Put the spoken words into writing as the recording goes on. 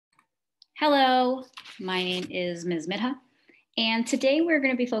Hello, my name is Ms. Midha, and today we're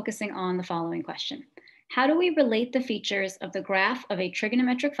going to be focusing on the following question. How do we relate the features of the graph of a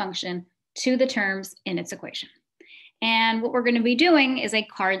trigonometric function to the terms in its equation? And what we're going to be doing is a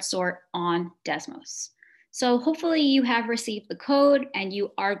card sort on Desmos. So hopefully you have received the code and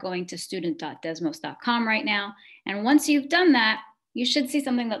you are going to student.desmos.com right now. And once you've done that, you should see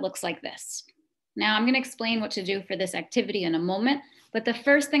something that looks like this. Now I'm going to explain what to do for this activity in a moment, but the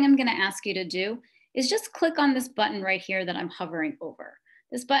first thing I'm going to ask you to do is just click on this button right here that I'm hovering over.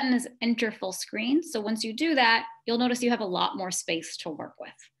 This button is enter full screen. So once you do that, you'll notice you have a lot more space to work with.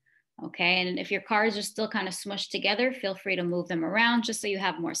 Okay, and if your cards are still kind of smushed together, feel free to move them around just so you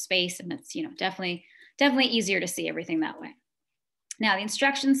have more space, and it's definitely easier to see everything that way. Now the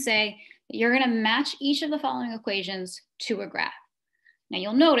instructions say that you're going to match each of the following equations to a graph. Now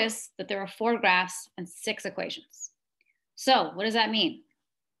you'll notice that there are 4 graphs and 6 equations. So what does that mean?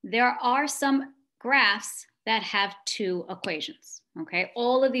 There are some graphs that have 2 equations. Okay,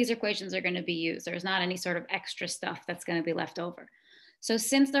 all of these equations are going to be used. There's not any sort of extra stuff that's going to be left over. So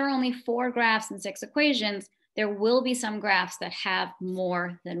since there are only 4 graphs and 6 equations, there will be some graphs that have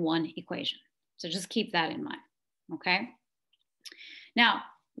more than 1 equation. So just keep that in mind, okay? Now,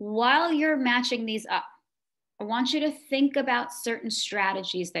 while you're matching these up, I want you to think about certain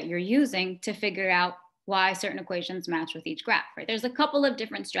strategies that you're using to figure out why certain equations match with each graph, right? There's a couple of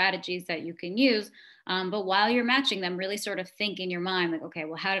different strategies that you can use, but while you're matching them, really sort of think in your mind, like, okay,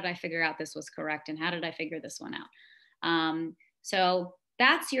 well, how did I figure out this was correct? And how did I figure this one out? So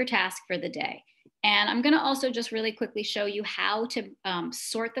that's your task for the day. And I'm going to also just really quickly show you how to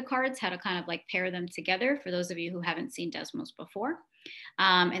sort the cards, how to kind of like pair them together for those of you who haven't seen Desmos before.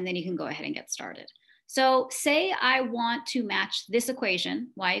 And then you can go ahead and get started. So say I want to match this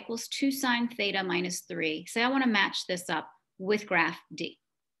equation, y equals 2 sine theta minus 3. Say I want to match this up with graph D,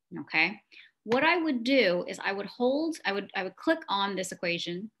 okay? What I would do is I would click on this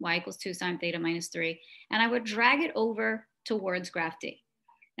equation, y equals 2 sine theta minus 3, and I would drag it over towards graph D.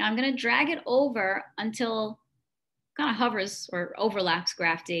 Now I'm going to drag it over until it kind of hovers or overlaps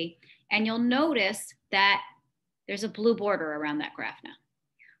graph D, and you'll notice that there's a blue border around that graph now.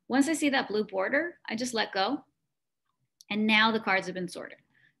 Once I see that blue border, I just let go, and now the cards have been sorted,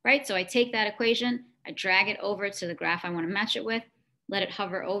 right? So I take that equation, I drag it over to the graph I want to match it with, let it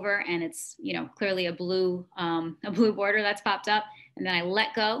hover over, and it's clearly a blue border that's popped up, and then I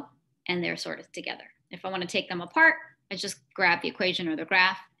let go, and they're sorted together. If I want to take them apart, I just grab the equation or the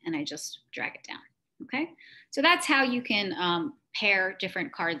graph and I just drag it down, okay? So that's how you can pair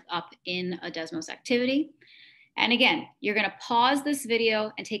different cards up in a Desmos activity. And again, you're gonna pause this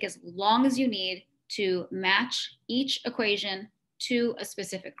video and take as long as you need to match each equation to a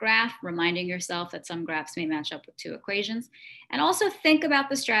specific graph, reminding yourself that some graphs may match up with 2 equations. And also think about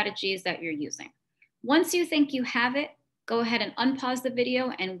the strategies that you're using. Once you think you have it, go ahead and unpause the video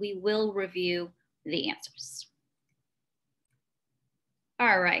and we will review the answers.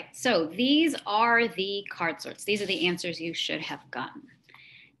 All right, so these are the card sorts. These are the answers you should have gotten.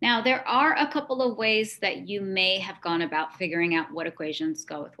 Now, there are a couple of ways that you may have gone about figuring out what equations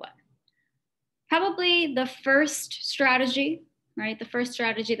go with what. Probably the first strategy, right? The first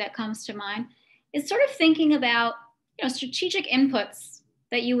strategy that comes to mind is sort of thinking about strategic inputs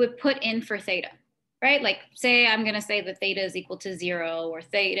that you would put in for theta, right? Like say I'm gonna say that theta is equal to 0 or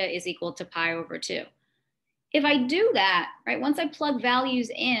theta is equal to pi over 2. If I do that, right, once I plug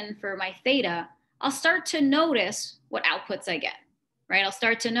values in for my theta, I'll start to notice what outputs I get, right? I'll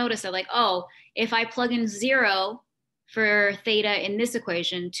start to notice that like, oh, if I plug in 0 for theta in this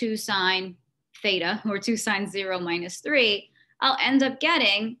equation, 2 sine theta or 2 sine 0 minus 3, I'll end up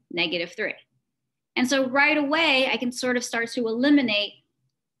getting -3. And so right away, I can sort of start to eliminate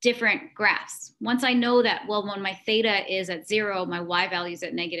different graphs. Once I know that, well, when my theta is at 0, my y value is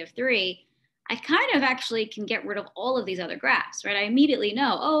at -3, I kind of actually can get rid of all of these other graphs, right? I immediately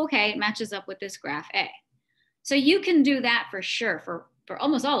know, oh, okay, it matches up with this graph A. So you can do that for sure for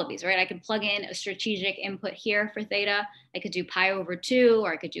almost all of these, right? I can plug in a strategic input here for theta. I could do pi over 2,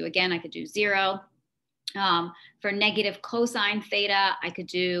 or I could do 0. For negative cosine theta, I could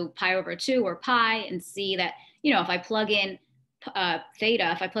do pi over 2 or pi and see that, if I plug in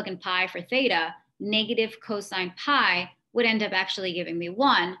theta, if I plug in pi for theta, negative cosine pi would end up actually giving me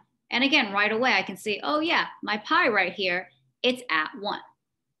 1. And again, right away, I can see, oh yeah, my pi right here, it's at 1.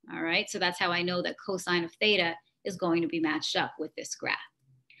 All right, so that's how I know that cosine of theta is going to be matched up with this graph.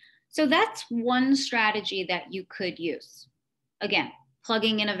 So that's one strategy that you could use. Again,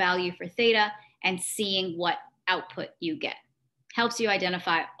 plugging in a value for theta and seeing what output you get. Helps you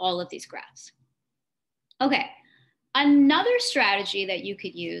identify all of these graphs. Okay, another strategy that you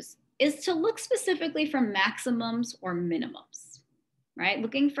could use is to look specifically for maximums or minimums, right?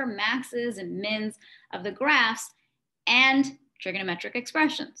 Looking for maxes and mins of the graphs and trigonometric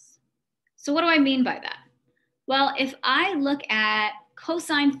expressions. So what do I mean by that? Well, if I look at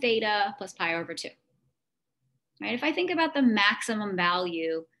cosine theta plus pi over 2, right? If I think about the maximum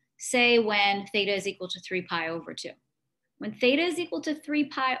value, say when theta is equal to 3 pi over 2. When theta is equal to 3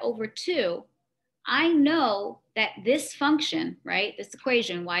 pi over 2, I know that this function, right, this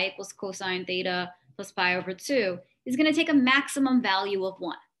equation, y equals cosine theta plus pi over 2, is going to take a maximum value of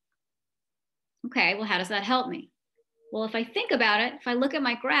 1. Okay, well, how does that help me? Well, if I think about it, if I look at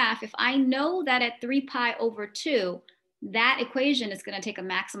my graph, if I know that at 3 pi over 2, that equation is going to take a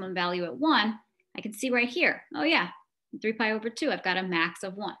maximum value at 1, I can see right here, oh yeah, 3 pi over 2, I've got a max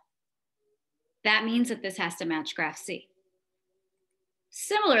of 1. That means that this has to match graph C.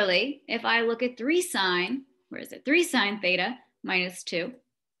 Similarly, if I look at 3 sine, where is it? 3 sine theta minus 2,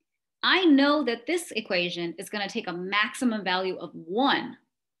 I know that this equation is going to take a maximum value of 1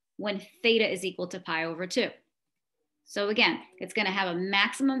 when theta is equal to pi over 2. So again, it's going to have a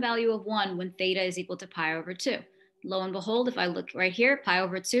maximum value of 1 when theta is equal to pi over 2. Lo and behold, if I look right here, pi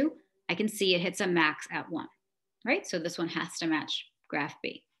over 2, I can see it hits a max at 1, right? So this one has to match graph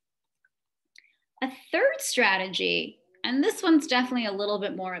B. A third strategy, and this one's definitely a little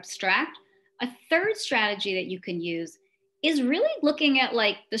bit more abstract, a third strategy that you can use is really looking at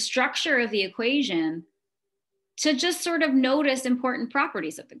like the structure of the equation to just sort of notice important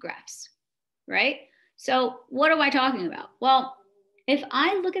properties of the graphs, right? So what am I talking about? Well, if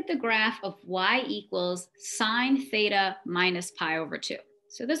I look at the graph of y equals sine theta minus pi over 2,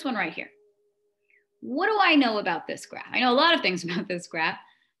 so this one right here, what do I know about this graph? I know a lot of things about this graph,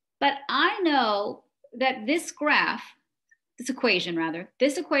 but I know that this graph, this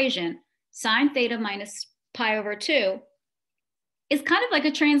equation, sine theta minus pi over 2, is kind of like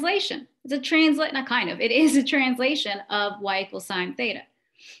a translation. It's a it is a translation of y equals sine theta,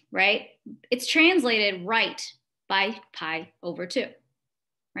 right? It's translated right by pi over 2,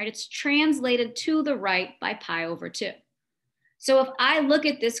 right? It's translated to the right by pi over 2. So if I look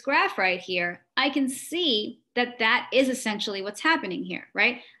at this graph right here, I can see that that is essentially what's happening here,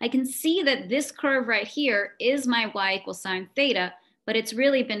 right? I can see that this curve right here is my y equals sine theta, but it's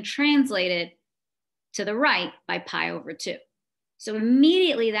really been translated to the right by pi over 2. So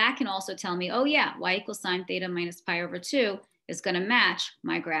immediately that can also tell me, oh yeah, y equals sine theta minus pi over 2 is going to match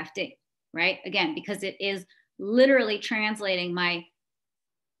my graph D, right? Again, because it is literally translating my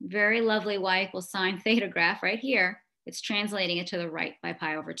very lovely y equals sine theta graph right here. It's translating it to the right by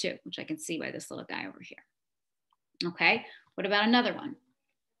pi over 2, which I can see by this little guy over here. Okay, what about another one?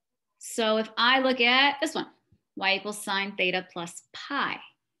 So if I look at this one, y equals sine theta plus pi.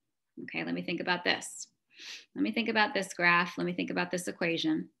 Okay, let me think about this. Let me think about this graph. Let me think about this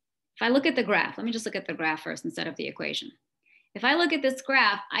equation. If I look at the graph, let me just look at the graph first instead of the equation. If I look at this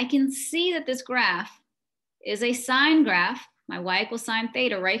graph, I can see that this graph is a sine graph, my y equals sine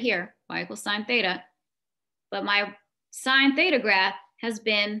theta right here, y equals sine theta, but my sine theta graph has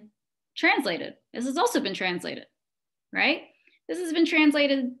been translated. This has also been translated, right? This has been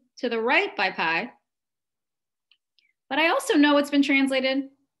translated to the right by pi, but I also know it's been translated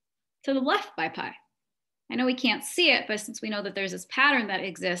to the left by pi. I know we can't see it, but since we know that there's this pattern that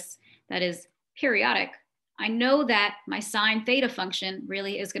exists that is periodic, I know that my sine theta function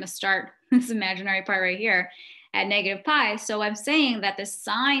really is going to start this imaginary part right here at negative pi. So I'm saying that the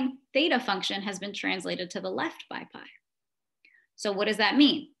sine theta function has been translated to the left by pi. So what does that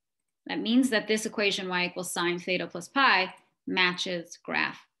mean? That means that this equation y equals sine theta plus pi matches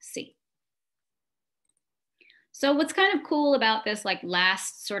graph C. So what's kind of cool about this like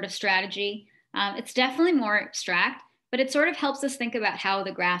last sort of strategy, it's definitely more abstract, but it sort of helps us think about how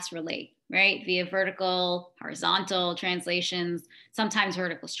the graphs relate, right? Via vertical, horizontal translations, sometimes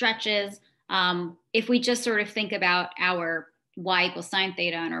vertical stretches. If we just sort of think about our y equals sine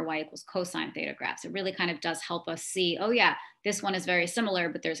theta and our y equals cosine theta graphs, it really kind of does help us see, oh yeah, this one is very similar,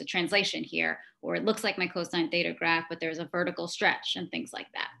 but there's a translation here, or it looks like my cosine theta graph, but there's a vertical stretch and things like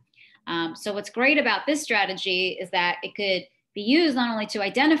that. So what's great about this strategy is that it could be used not only to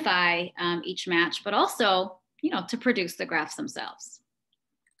identify each match, but also, to produce the graphs themselves.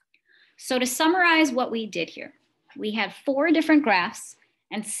 So to summarize what we did here, we had 4 different graphs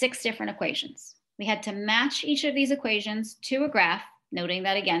and 6 different equations. We had to match each of these equations to a graph, noting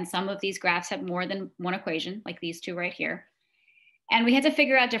that again, some of these graphs have more than one equation, like these 2 right here. And we had to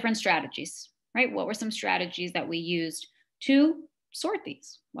figure out different strategies, right? What were some strategies that we used to sort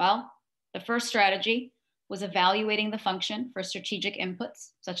these? Well, the first strategy was evaluating the function for strategic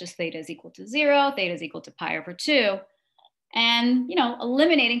inputs, such as theta is equal to 0, theta is equal to pi over 2. and,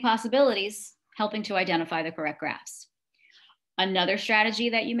 eliminating possibilities, helping to identify the correct graphs. Another strategy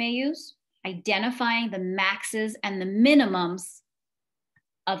that you may use, identifying the maxes and the minimums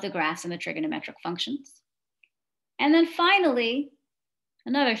of the graphs and the trigonometric functions. And then finally,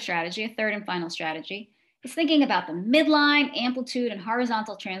 another strategy, a third and final strategy, is thinking about the midline, amplitude, and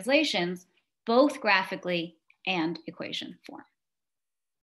horizontal translations, both graphically and equation form.